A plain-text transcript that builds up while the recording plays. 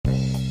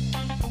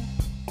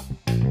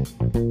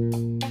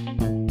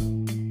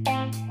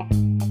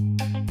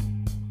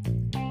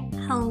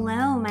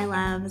Hello, my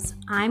loves.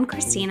 I'm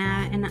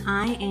Christina, and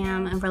I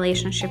am a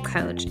relationship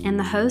coach and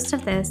the host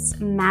of this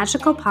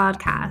magical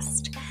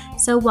podcast.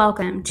 So,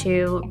 welcome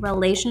to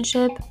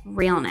Relationship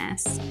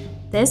Realness.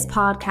 This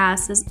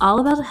podcast is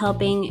all about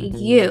helping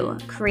you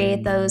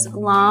create those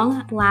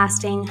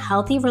long-lasting,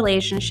 healthy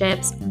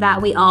relationships that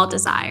we all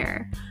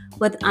desire,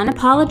 with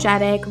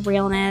unapologetic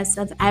realness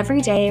of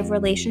everyday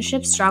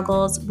relationship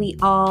struggles we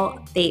all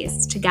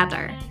face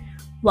together.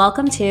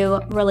 Welcome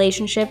to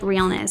Relationship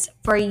Realness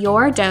for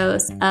your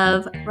dose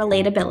of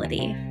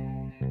relatability.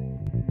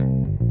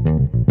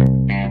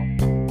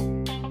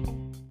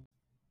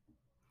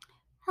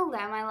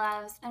 Hello, my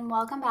loves, and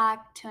welcome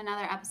back to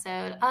another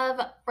episode of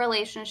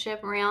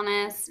Relationship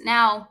Realness.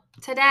 Now,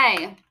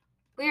 today,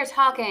 we are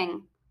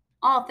talking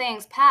all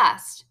things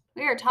past.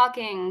 We are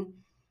talking,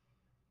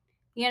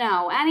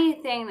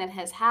 anything that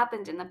has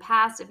happened in the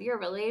past of your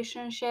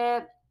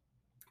relationship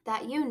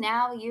that you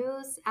now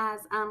use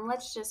as,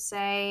 let's just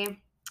say,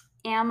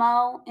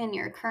 ammo in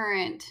your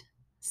current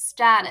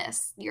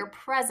status, your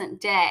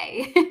present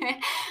day.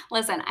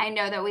 Listen, I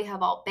know that we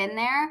have all been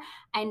there.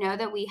 I know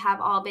that we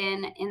have all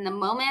been in the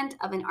moment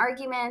of an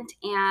argument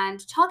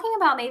and talking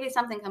about maybe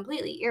something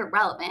completely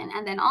irrelevant.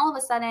 And then all of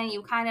a sudden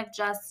you kind of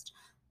just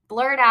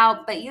blurt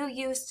out, but you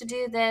used to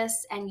do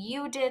this and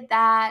you did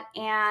that.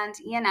 And,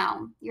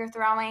 you're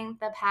throwing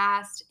the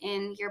past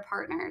in your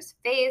partner's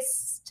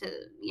face to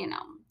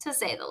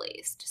say the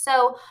least.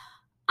 So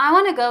I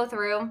want to go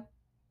through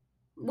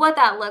what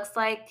that looks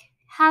like,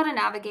 how to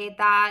navigate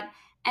that,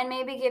 and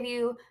maybe give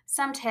you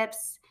some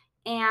tips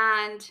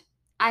and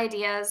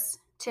ideas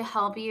to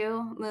help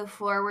you move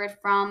forward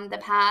from the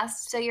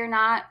past so you're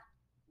not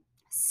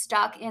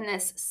stuck in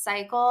this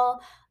cycle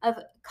of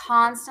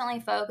constantly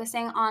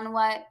focusing on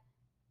what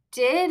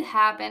did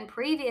happen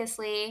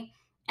previously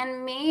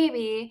and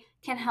maybe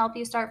can help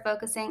you start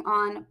focusing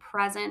on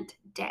present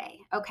day.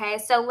 Okay,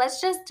 so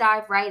let's just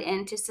dive right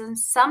into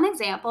some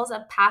examples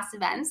of past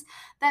events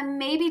that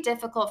may be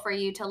difficult for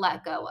you to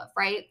let go of,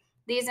 right?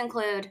 These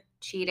include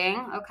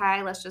cheating.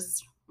 Okay, let's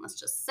just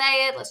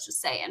say it. Let's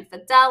just say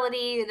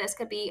infidelity. This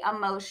could be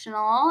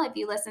emotional. If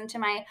you listen to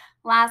my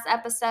last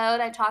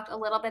episode, I talked a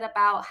little bit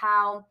about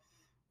how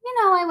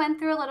I went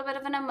through a little bit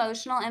of an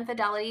emotional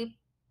infidelity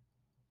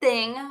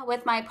thing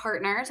with my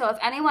partner. So if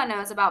anyone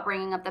knows about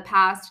bringing up the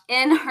past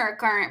in her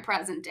current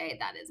present day,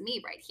 that is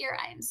me right here.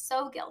 I am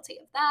so guilty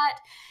of that.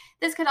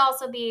 This could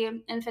also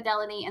be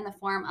infidelity in the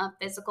form of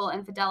physical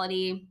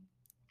infidelity.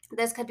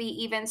 This could be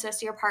even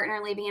just your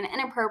partner leaving an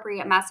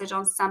inappropriate message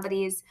on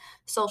somebody's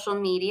social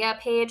media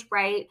page,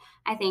 right?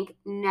 I think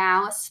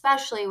now,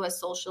 especially with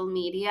social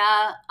media,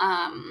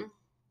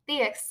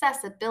 the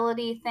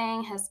accessibility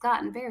thing has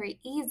gotten very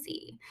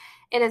easy.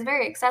 It is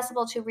very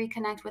accessible to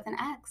reconnect with an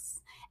ex.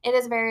 It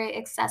is very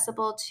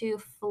accessible to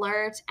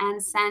flirt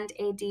and send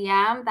a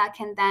DM that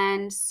can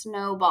then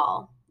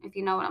snowball, if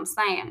you know what I'm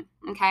saying,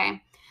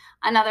 okay?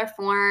 Another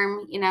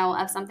form,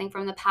 of something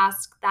from the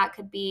past that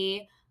could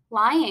be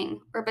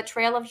lying or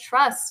betrayal of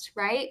trust,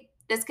 right?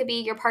 This could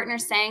be your partner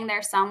saying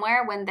they're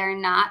somewhere when they're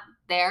not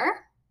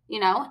there,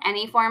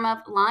 any form of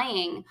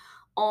lying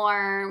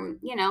or,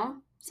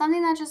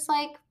 something that just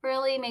like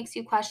really makes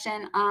you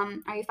question,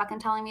 are you fucking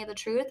telling me the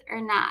truth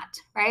or not,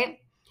 right?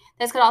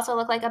 This could also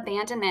look like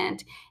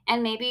abandonment.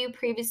 And maybe you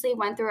previously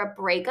went through a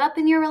breakup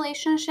in your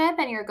relationship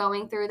and you're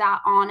going through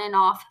that on and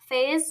off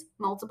phase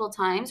multiple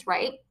times,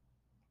 right?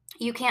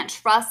 You can't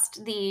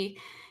trust the,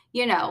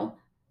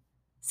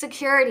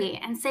 security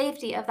and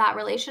safety of that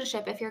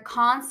relationship if you're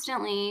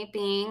constantly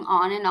being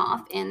on and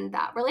off in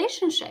that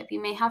relationship.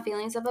 You may have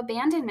feelings of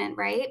abandonment,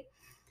 right?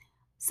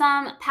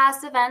 Some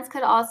past events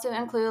could also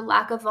include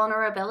lack of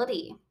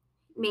vulnerability.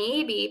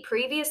 Maybe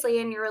previously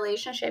in your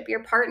relationship,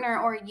 your partner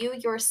or you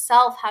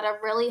yourself had a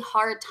really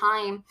hard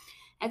time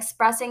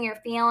expressing your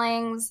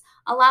feelings,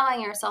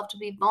 allowing yourself to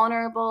be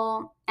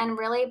vulnerable, and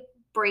really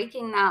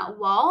breaking that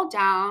wall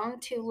down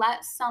to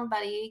let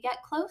somebody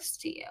get close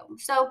to you.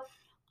 So,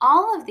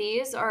 all of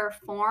these are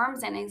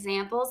forms and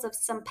examples of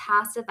some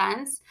past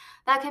events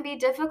that can be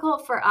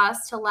difficult for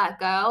us to let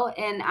go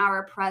in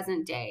our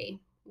present day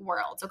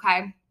world,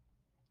 okay?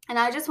 And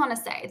I just want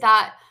to say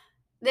that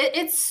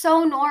it's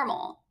so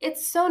normal.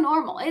 It's so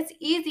normal. It's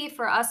easy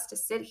for us to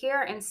sit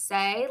here and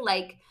say,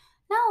 like,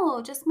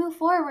 no, just move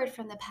forward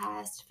from the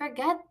past.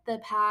 Forget the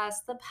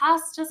past. The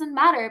past doesn't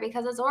matter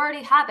because it's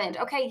already happened.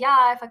 Okay, yeah,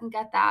 I fucking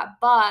get that.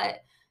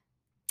 But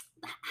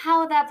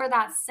however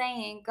that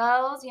saying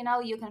goes,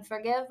 you can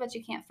forgive, but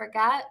you can't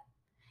forget.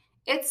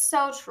 It's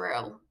so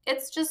true.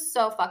 It's just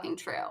so fucking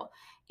true.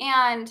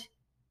 And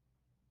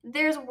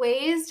there's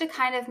ways to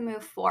kind of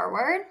move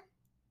forward.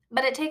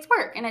 But it takes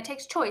work and it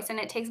takes choice and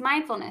it takes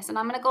mindfulness. And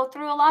I'm going to go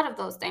through a lot of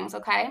those things,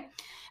 okay?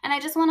 And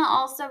I just want to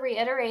also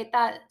reiterate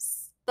that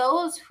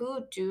those who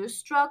do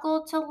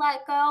struggle to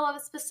let go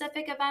of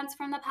specific events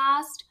from the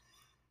past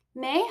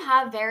may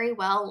have very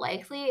well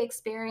likely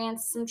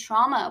experienced some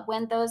trauma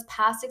when those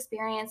past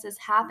experiences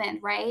happened,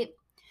 right?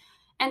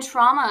 And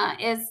trauma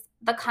is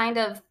the kind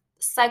of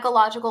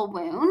psychological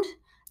wound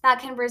that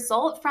can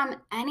result from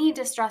any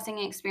distressing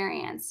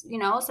experience,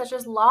 such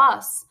as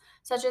loss,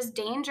 such as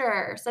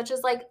danger, such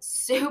as like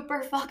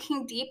super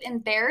fucking deep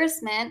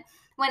embarrassment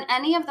when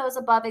any of those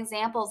above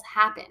examples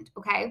happened.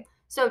 Okay.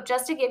 So,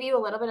 just to give you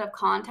a little bit of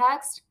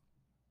context,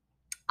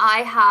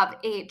 I have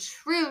a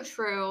true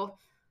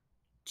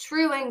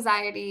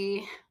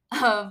anxiety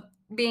of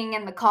being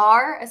in the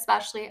car,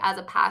 especially as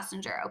a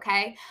passenger,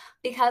 okay?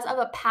 Because of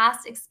a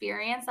past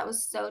experience that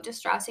was so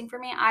distressing for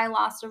me. I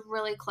lost a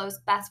really close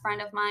best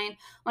friend of mine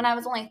when I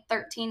was only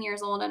 13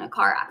 years old in a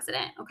car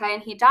accident, okay?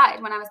 And he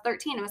died when I was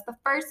 13. It was the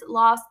first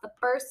loss, the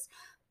first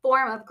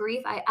form of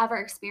grief I ever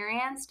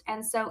experienced.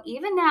 And so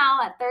even now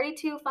at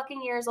 32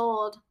 fucking years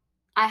old,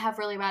 I have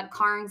really bad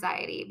car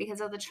anxiety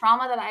because of the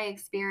trauma that I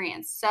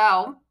experienced.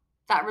 So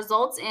that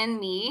results in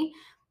me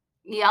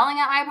yelling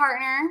at my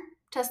partner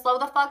to slow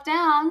the fuck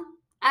down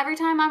every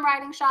time I'm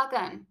riding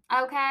shotgun.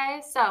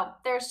 Okay. So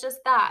there's just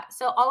that.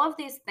 So all of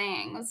these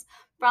things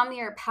from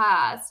your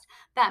past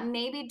that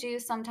maybe do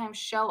sometimes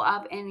show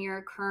up in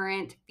your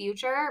current,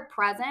 future,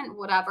 present,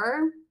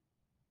 whatever,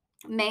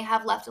 may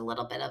have left a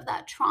little bit of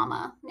that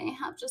trauma, may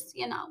have just,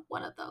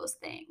 one of those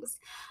things.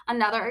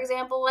 Another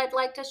example I'd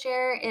like to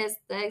share is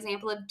the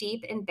example of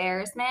deep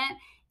embarrassment.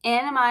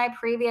 In my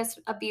previous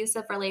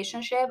abusive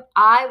relationship,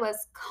 I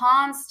was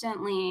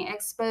constantly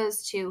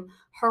exposed to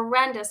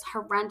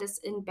horrendous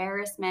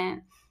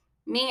embarrassment.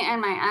 Me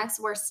and my ex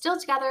were still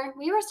together.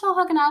 We were still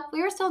hooking up.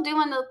 We were still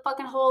doing the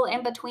fucking whole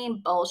in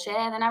between bullshit.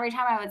 And then every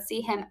time I would see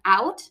him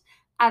out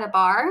at a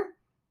bar,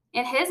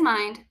 in his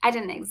mind, I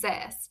didn't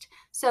exist.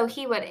 So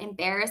he would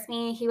embarrass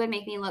me. He would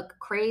make me look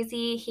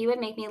crazy. He would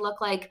make me look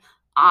like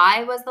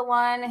I was the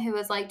one who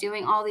was like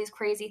doing all these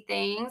crazy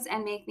things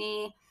and make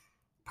me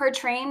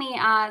portray me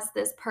as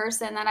this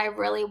person that I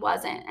really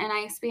wasn't. And I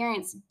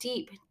experienced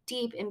deep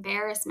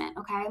embarrassment.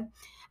 Okay.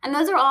 And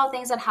those are all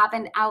things that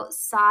happened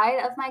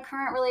outside of my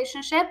current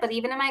relationship. But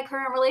even in my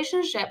current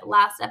relationship,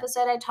 last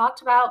episode, I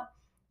talked about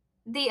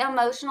the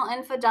emotional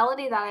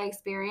infidelity that I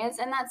experienced,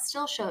 and that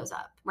still shows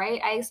up,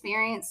 right? I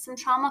experienced some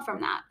trauma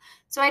from that.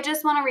 So I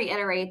just want to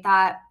reiterate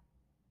that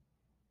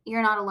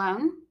you're not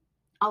alone.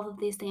 All of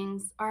these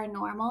things are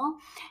normal.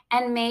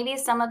 And maybe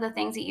some of the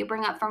things that you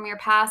bring up from your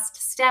past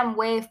stem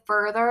way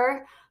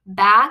further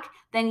back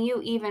than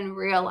you even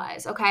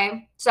realize,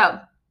 okay? So,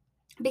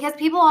 because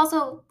people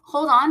also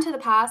hold on to the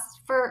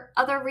past for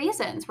other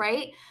reasons,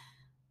 right?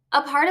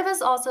 A part of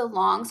us also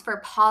longs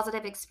for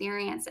positive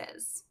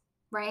experiences,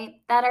 right?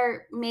 That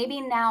are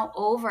maybe now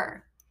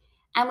over.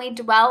 And we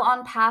dwell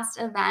on past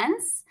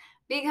events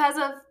because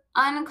of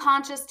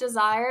unconscious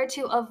desire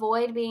to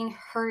avoid being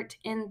hurt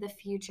in the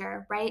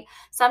future, right?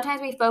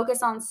 Sometimes we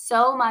focus on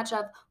so much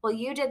of, well,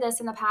 you did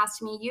this in the past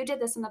to me, you did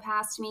this in the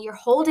past to me. You're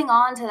holding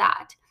on to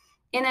that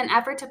in an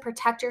effort to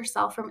protect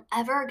yourself from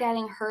ever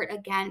getting hurt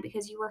again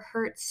because you were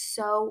hurt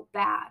so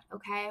bad,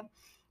 okay?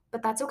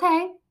 But that's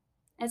okay.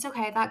 It's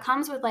okay. That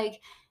comes with like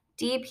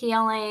deep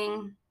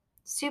healing,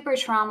 super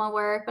trauma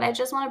work. But I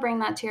just want to bring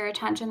that to your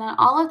attention that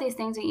all of these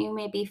things that you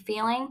may be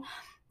feeling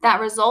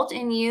that result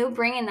in you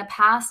bringing the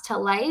past to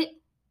light,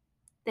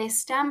 they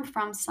stem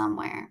from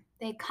somewhere.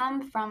 They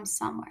come from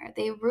somewhere.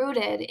 They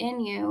rooted in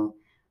you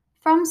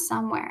from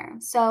somewhere.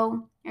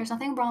 So there's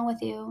nothing wrong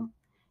with you.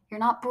 You're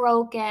not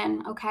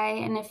broken,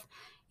 okay? And if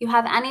you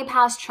have any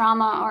past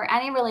trauma or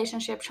any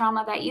relationship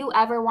trauma that you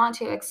ever want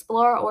to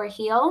explore or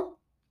heal,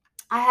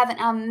 I have an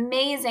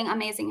amazing,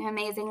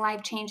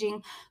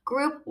 life-changing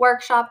group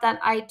workshop that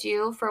I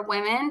do for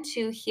women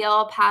to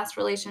heal past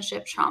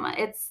relationship trauma.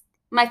 It's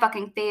my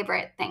fucking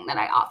favorite thing that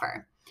I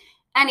offer.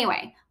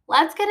 Anyway,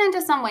 let's get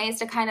into some ways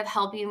to kind of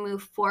help you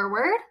move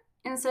forward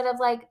instead of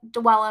like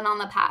dwelling on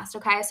the past,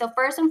 okay? So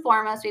first and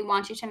foremost, we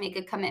want you to make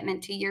a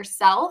commitment to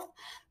yourself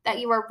that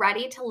you are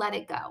ready to let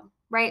it go,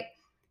 right?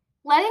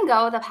 Letting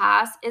go of the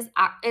past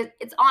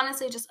it's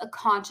honestly just a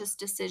conscious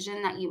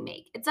decision that you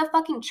make. It's a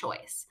fucking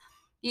choice.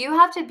 You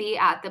have to be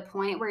at the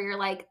point where you're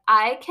like,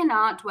 I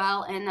cannot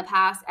dwell in the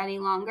past any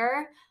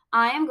longer.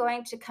 I am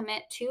going to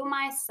commit to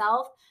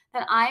myself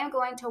that I am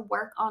going to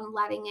work on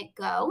letting it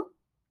go.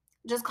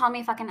 Just call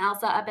me fucking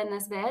Elsa up in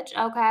this bitch,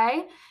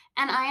 okay?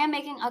 And I am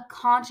making a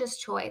conscious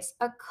choice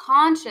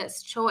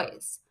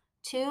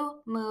to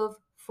move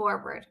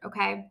forward,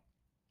 okay?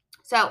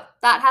 So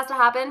that has to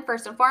happen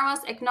first and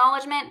foremost.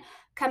 Acknowledgement,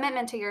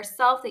 commitment to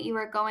yourself that you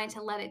are going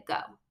to let it go.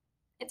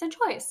 It's a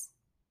choice,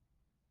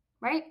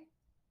 right?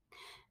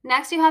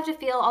 Next, you have to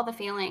feel all the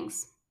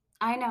feelings.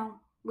 I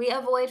know we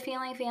avoid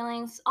feeling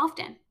feelings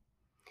often.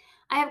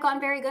 I have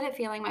gotten very good at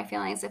feeling my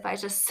feelings if I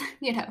just,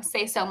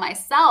 say so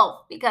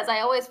myself, because I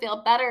always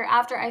feel better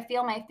after I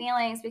feel my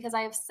feelings because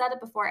I have said it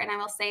before and I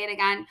will say it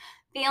again.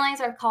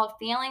 Feelings are called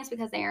feelings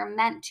because they are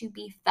meant to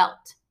be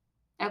felt.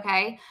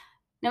 Okay?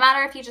 No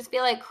matter if you just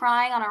feel like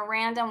crying on a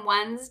random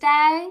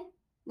Wednesday,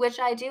 which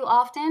I do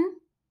often,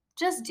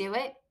 just do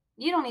it.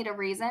 You don't need a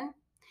reason.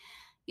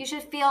 You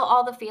should feel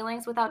all the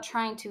feelings without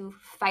trying to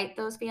fight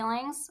those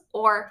feelings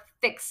or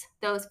fix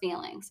those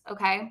feelings,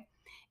 okay?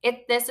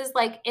 If this is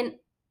like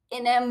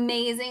an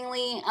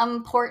amazingly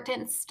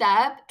important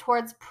step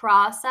towards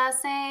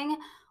processing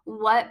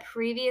what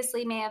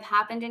previously may have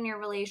happened in your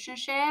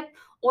relationship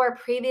or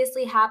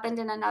previously happened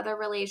in another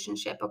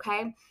relationship,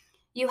 okay?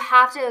 You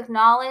have to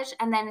acknowledge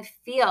and then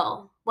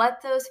feel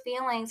what those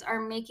feelings are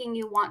making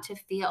you want to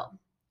feel.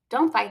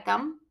 Don't fight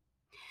them.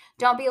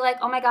 Don't be like,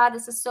 oh my God,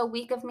 this is so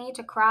weak of me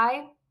to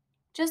cry.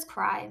 Just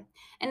cry.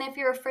 And if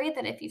you're afraid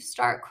that if you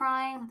start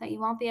crying that you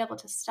won't be able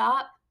to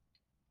stop,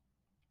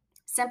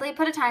 simply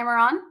put a timer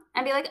on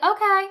and be like,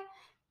 okay,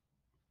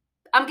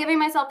 I'm giving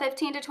myself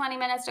 15 to 20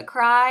 minutes to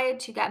cry,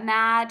 to get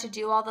mad, to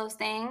do all those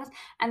things.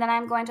 And then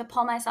I'm going to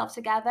pull myself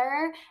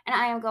together and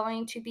I am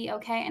going to be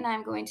okay and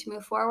I'm going to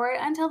move forward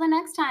until the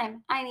next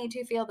time I need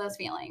to feel those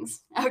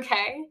feelings.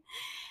 Okay.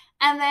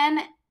 And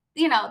then,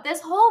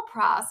 this whole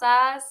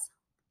process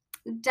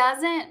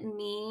doesn't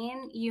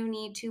mean you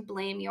need to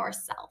blame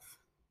yourself,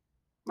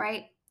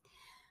 right?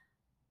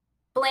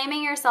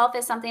 Blaming yourself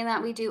is something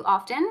that we do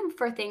often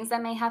for things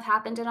that may have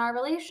happened in our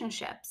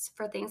relationships,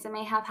 for things that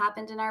may have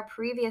happened in our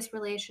previous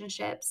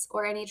relationships,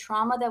 or any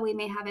trauma that we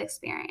may have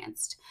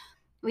experienced.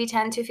 We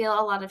tend to feel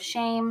a lot of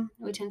shame.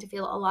 We tend to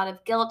feel a lot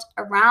of guilt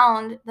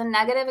around the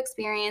negative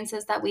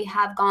experiences that we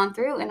have gone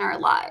through in our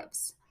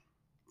lives.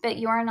 But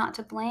you are not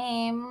to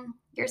blame.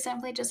 You're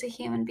simply just a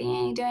human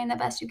being doing the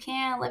best you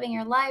can, living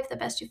your life the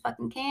best you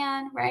fucking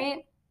can,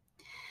 right?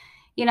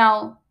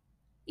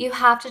 You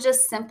have to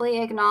just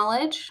simply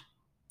acknowledge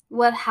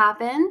what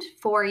happened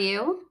for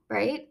you,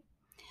 right?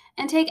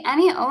 And take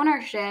any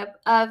ownership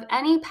of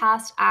any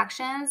past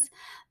actions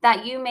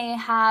that you may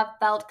have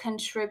felt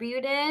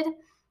contributed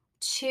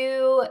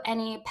to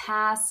any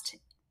past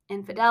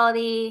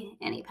infidelity,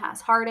 any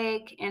past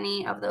heartache,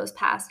 any of those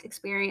past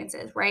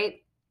experiences, right?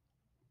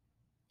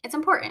 It's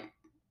important.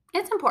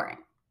 It's important.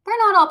 We're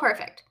not all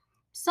perfect.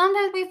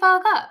 Sometimes we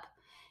fuck up.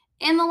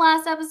 In the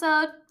last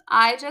episode,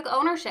 I took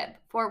ownership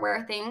for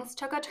where things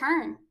took a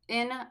turn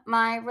in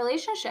my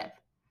relationship.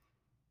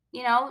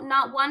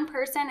 Not one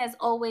person is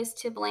always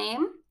to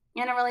blame.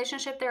 In a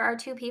relationship, there are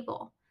two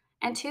people,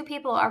 and two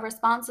people are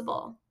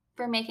responsible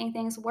for making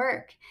things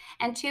work.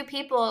 And two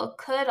people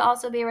could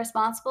also be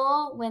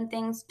responsible when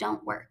things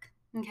don't work.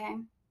 Okay.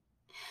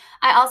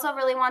 I also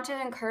really want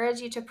to encourage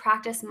you to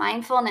practice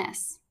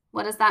mindfulness.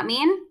 What does that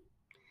mean?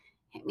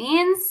 It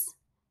means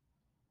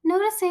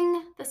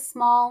noticing the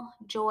small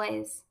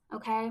joys,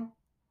 okay?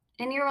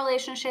 In your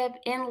relationship,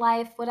 in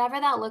life, whatever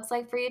that looks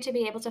like for you to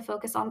be able to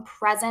focus on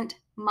present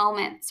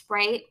moments,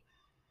 right?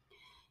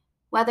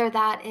 Whether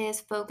that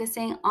is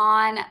focusing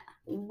on,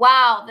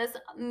 wow, this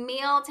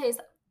meal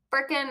tastes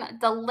freaking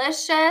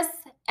delicious,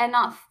 and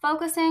not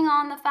focusing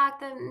on the fact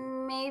that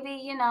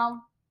maybe,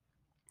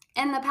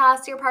 in the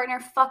past your partner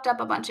fucked up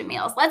a bunch of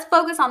meals. Let's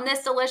focus on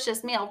this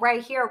delicious meal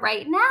right here,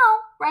 right now,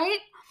 right?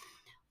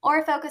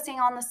 Or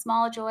focusing on the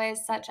small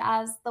joys, such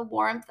as the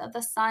warmth of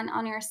the sun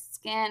on your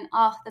skin.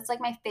 Oh, that's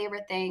like my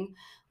favorite thing.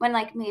 When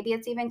maybe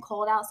it's even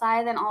cold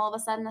outside, then all of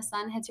a sudden the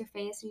sun hits your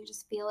face and you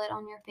just feel it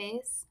on your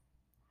face.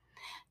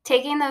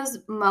 Taking those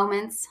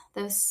moments,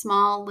 those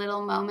small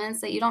little moments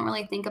that you don't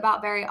really think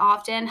about very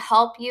often,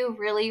 help you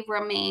really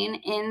remain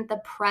in the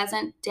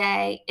present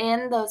day,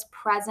 in those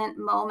present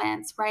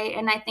moments, right?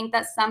 And I think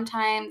that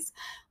sometimes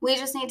we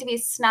just need to be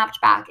snapped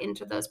back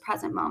into those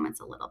present moments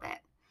a little bit.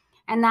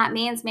 And that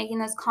means making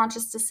those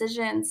conscious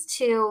decisions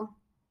to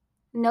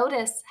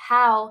notice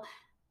how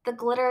the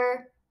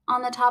glitter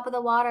on the top of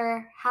the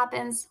water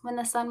happens when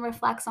the sun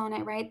reflects on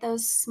it, right?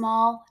 Those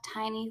small,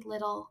 tiny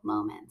little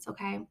moments,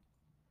 okay?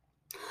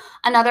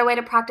 Another way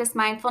to practice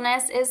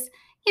mindfulness is,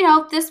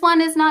 this one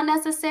is not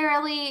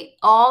necessarily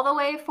all the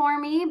way for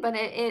me, but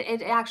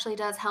it actually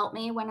does help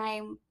me when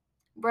I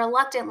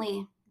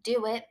reluctantly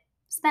do it,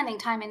 spending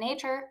time in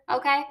nature,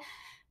 okay?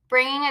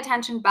 Bringing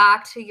attention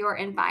back to your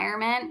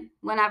environment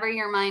whenever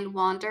your mind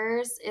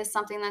wanders is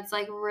something that's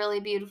really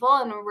beautiful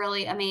and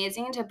really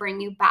amazing to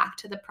bring you back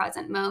to the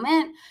present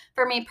moment.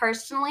 For me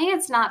personally,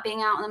 it's not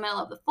being out in the middle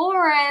of the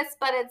forest,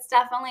 but it's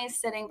definitely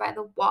sitting by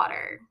the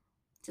water,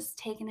 just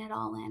taking it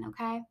all in,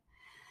 okay?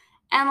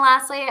 And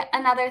lastly,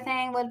 another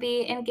thing would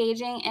be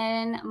engaging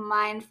in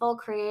mindful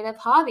creative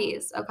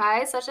hobbies,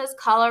 okay? Such as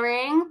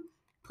coloring,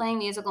 playing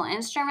musical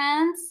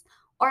instruments,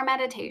 or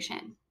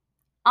meditation.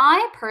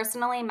 I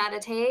personally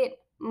meditate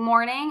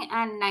morning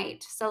and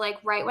night. So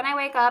right when I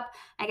wake up,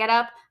 I get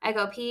up, I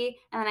go pee,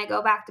 and then I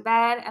go back to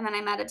bed, and then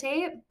I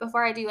meditate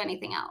before I do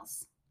anything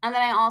else. And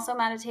then I also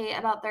meditate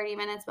about 30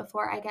 minutes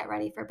before I get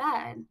ready for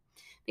bed,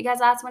 because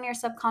that's when your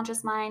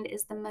subconscious mind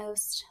is the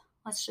most,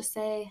 let's just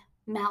say,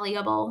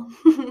 malleable.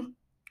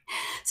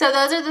 So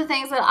those are the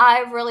things that I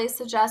really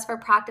suggest for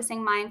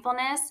practicing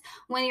mindfulness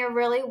when you're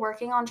really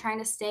working on trying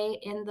to stay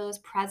in those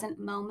present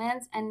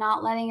moments and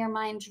not letting your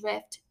mind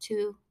drift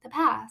to the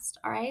past,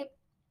 all right?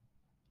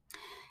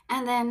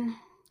 And then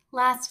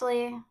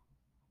lastly,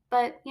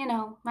 but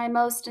my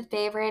most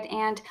favorite,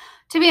 and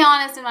to be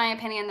honest, in my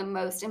opinion, the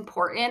most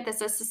important, this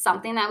is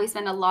something that we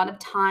spend a lot of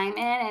time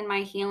in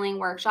my healing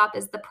workshop,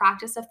 is the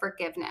practice of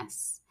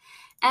forgiveness.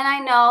 And I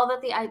know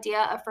that the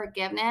idea of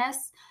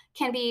forgiveness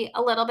can be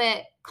a little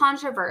bit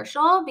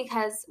controversial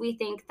because we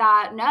think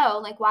that, no,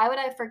 like, why would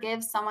I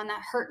forgive someone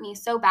that hurt me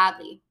so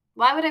badly?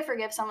 Why would I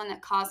forgive someone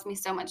that caused me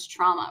so much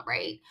trauma,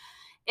 right?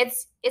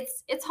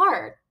 It's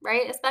hard,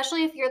 right?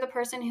 Especially if you're the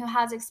person who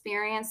has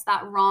experienced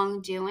that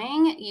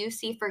wrongdoing, you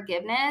see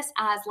forgiveness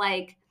as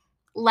like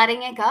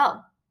letting it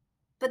go.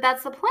 But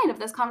that's the point of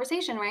this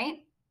conversation, right?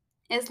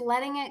 Is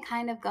letting it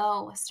kind of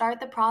go. Start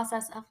the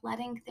process of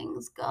letting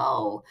things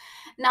go.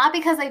 Not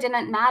because they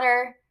didn't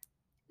matter,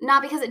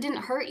 not because it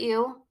didn't hurt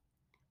you,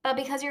 but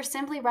because you're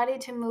simply ready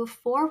to move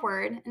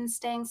forward and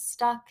staying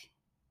stuck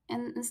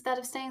instead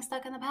of staying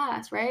stuck in the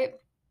past, right?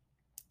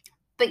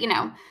 But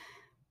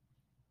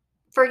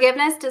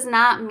forgiveness does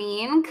not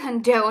mean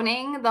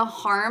condoning the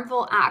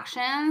harmful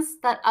actions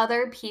that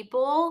other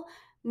people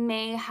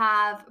may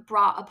have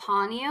brought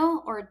upon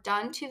you or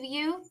done to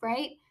you,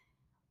 right?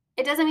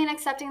 It doesn't mean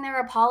accepting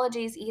their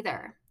apologies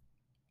either.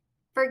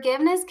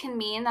 Forgiveness can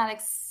mean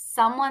that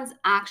someone's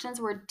actions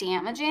were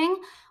damaging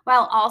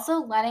while also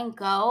letting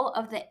go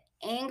of the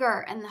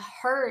anger and the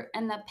hurt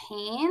and the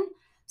pain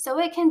so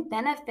it can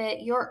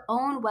benefit your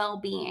own well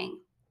being.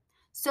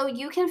 So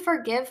you can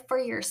forgive for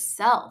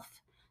yourself.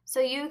 So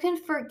you can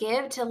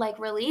forgive to like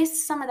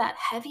release some of that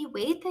heavy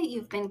weight that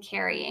you've been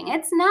carrying.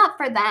 It's not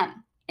for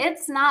them.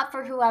 It's not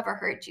for whoever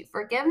hurt you.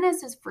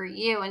 Forgiveness is for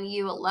you and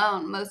you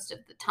alone most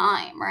of the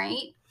time,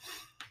 right?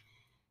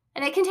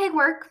 And it can take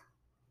work.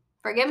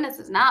 Forgiveness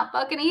is not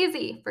fucking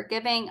easy.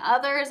 Forgiving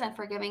others and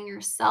forgiving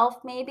yourself,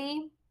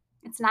 maybe,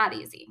 it's not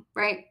easy,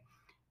 right?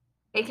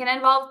 It can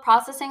involve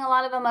processing a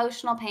lot of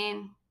emotional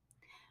pain,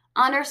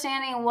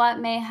 understanding what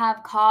may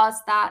have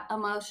caused that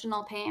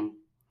emotional pain,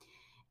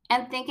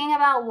 and thinking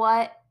about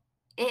what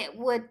it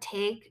would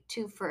take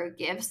to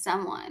forgive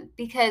someone,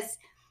 because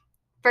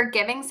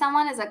forgiving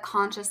someone is a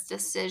conscious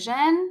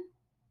decision,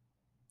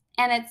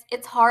 and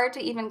it's hard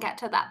to even get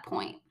to that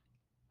point.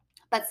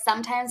 But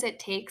sometimes it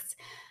takes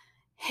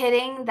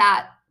hitting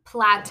that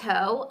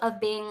plateau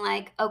of being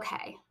like,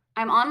 okay,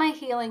 I'm on my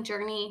healing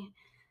journey.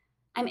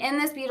 I'm in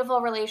this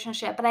beautiful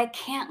relationship, but I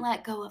can't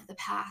let go of the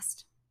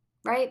past,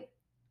 right?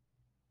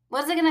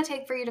 What is it going to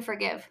take for you to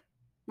forgive?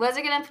 What is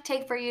it going to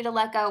take for you to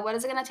let go? What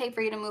is it going to take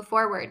for you to move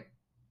forward?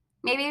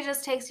 Maybe it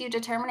just takes you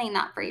determining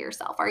that for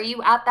yourself. Are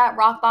you at that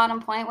rock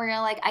bottom point where you're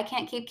like, I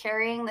can't keep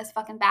carrying this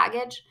fucking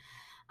baggage?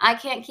 I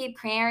can't keep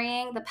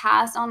carrying the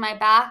past on my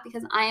back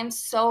because I am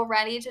so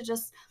ready to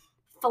just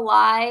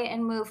fly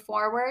and move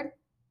forward,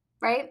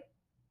 right?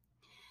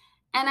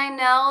 And I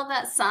know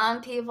that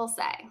some people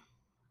say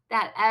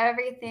that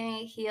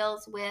everything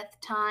heals with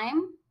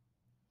time.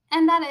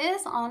 And that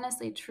is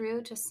honestly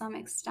true to some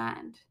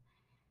extent.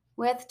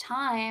 With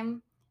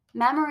time,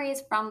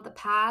 memories from the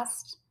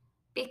past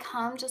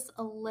become just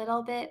a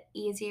little bit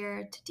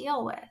easier to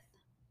deal with,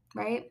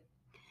 right?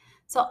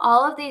 So,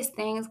 all of these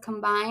things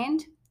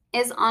combined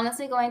is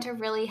honestly going to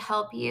really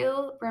help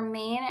you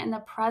remain in the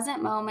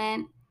present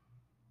moment,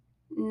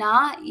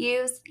 not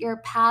use your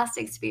past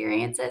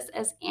experiences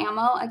as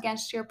ammo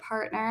against your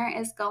partner,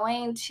 is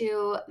going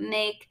to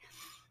make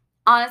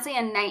honestly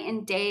a night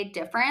and day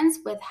difference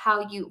with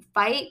how you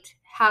fight,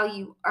 how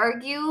you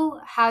argue,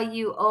 how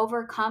you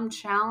overcome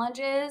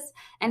challenges,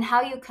 and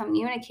how you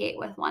communicate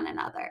with one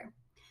another.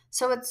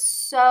 So it's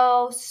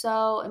so,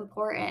 so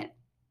important.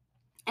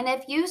 And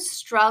if you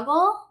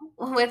struggle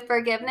with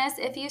forgiveness,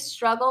 if you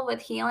struggle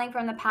with healing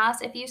from the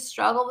past, if you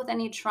struggle with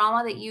any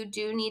trauma that you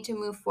do need to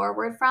move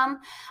forward from,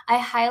 I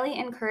highly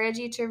encourage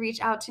you to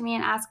reach out to me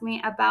and ask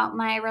me about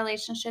my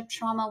relationship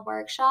trauma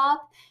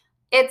workshop.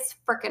 It's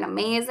freaking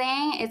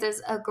amazing. It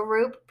is a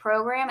group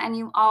program, and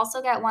you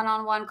also get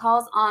one-on-one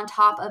calls on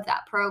top of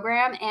that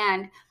program.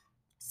 And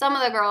some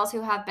of the girls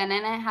who have been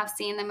in it have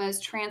seen the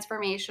most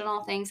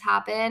transformational things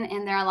happen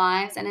in their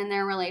lives and in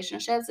their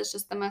relationships. It's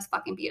just the most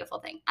fucking beautiful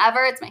thing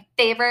ever. It's my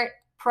favorite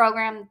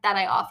program that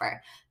I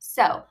offer.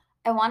 So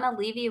I want to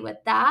leave you with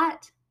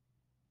that,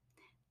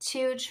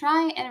 to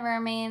try and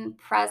remain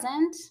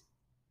present.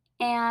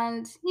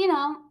 And,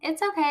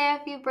 it's okay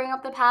if you bring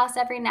up the past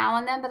every now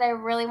and then, but I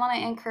really want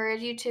to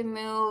encourage you to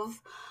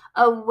move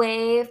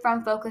away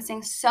from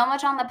focusing so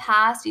much on the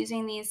past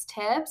using these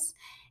tips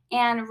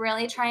and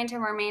really trying to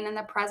remain in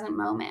the present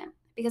moment.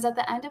 Because at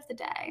the end of the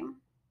day,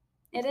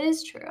 it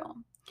is true.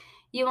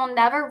 You will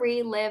never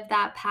relive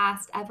that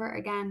past ever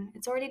again.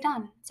 It's already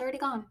done. It's already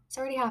gone. It's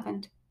already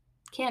happened.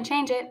 Can't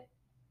change it.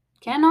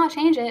 Cannot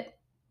change it.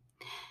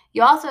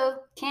 You also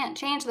can't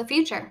change the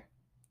future.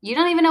 You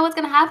don't even know what's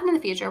going to happen in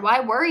the future. Why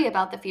worry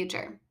about the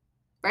future?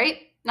 Right?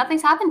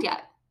 Nothing's happened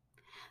yet.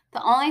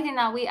 The only thing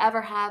that we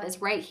ever have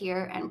is right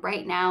here and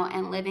right now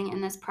and living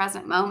in this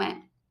present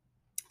moment.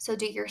 So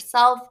do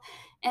yourself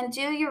and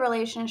do your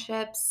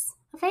relationships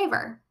a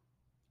favor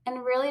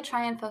and really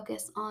try and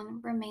focus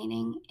on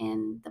remaining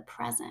in the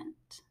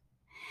present.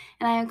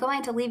 And I am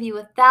going to leave you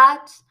with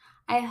that.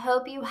 I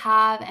hope you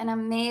have an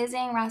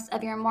amazing rest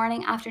of your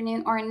morning,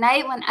 afternoon, or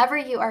night whenever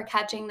you are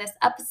catching this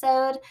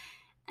episode.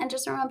 And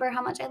just remember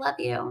how much I love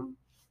you.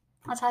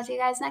 I'll talk to you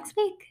guys next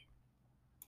week.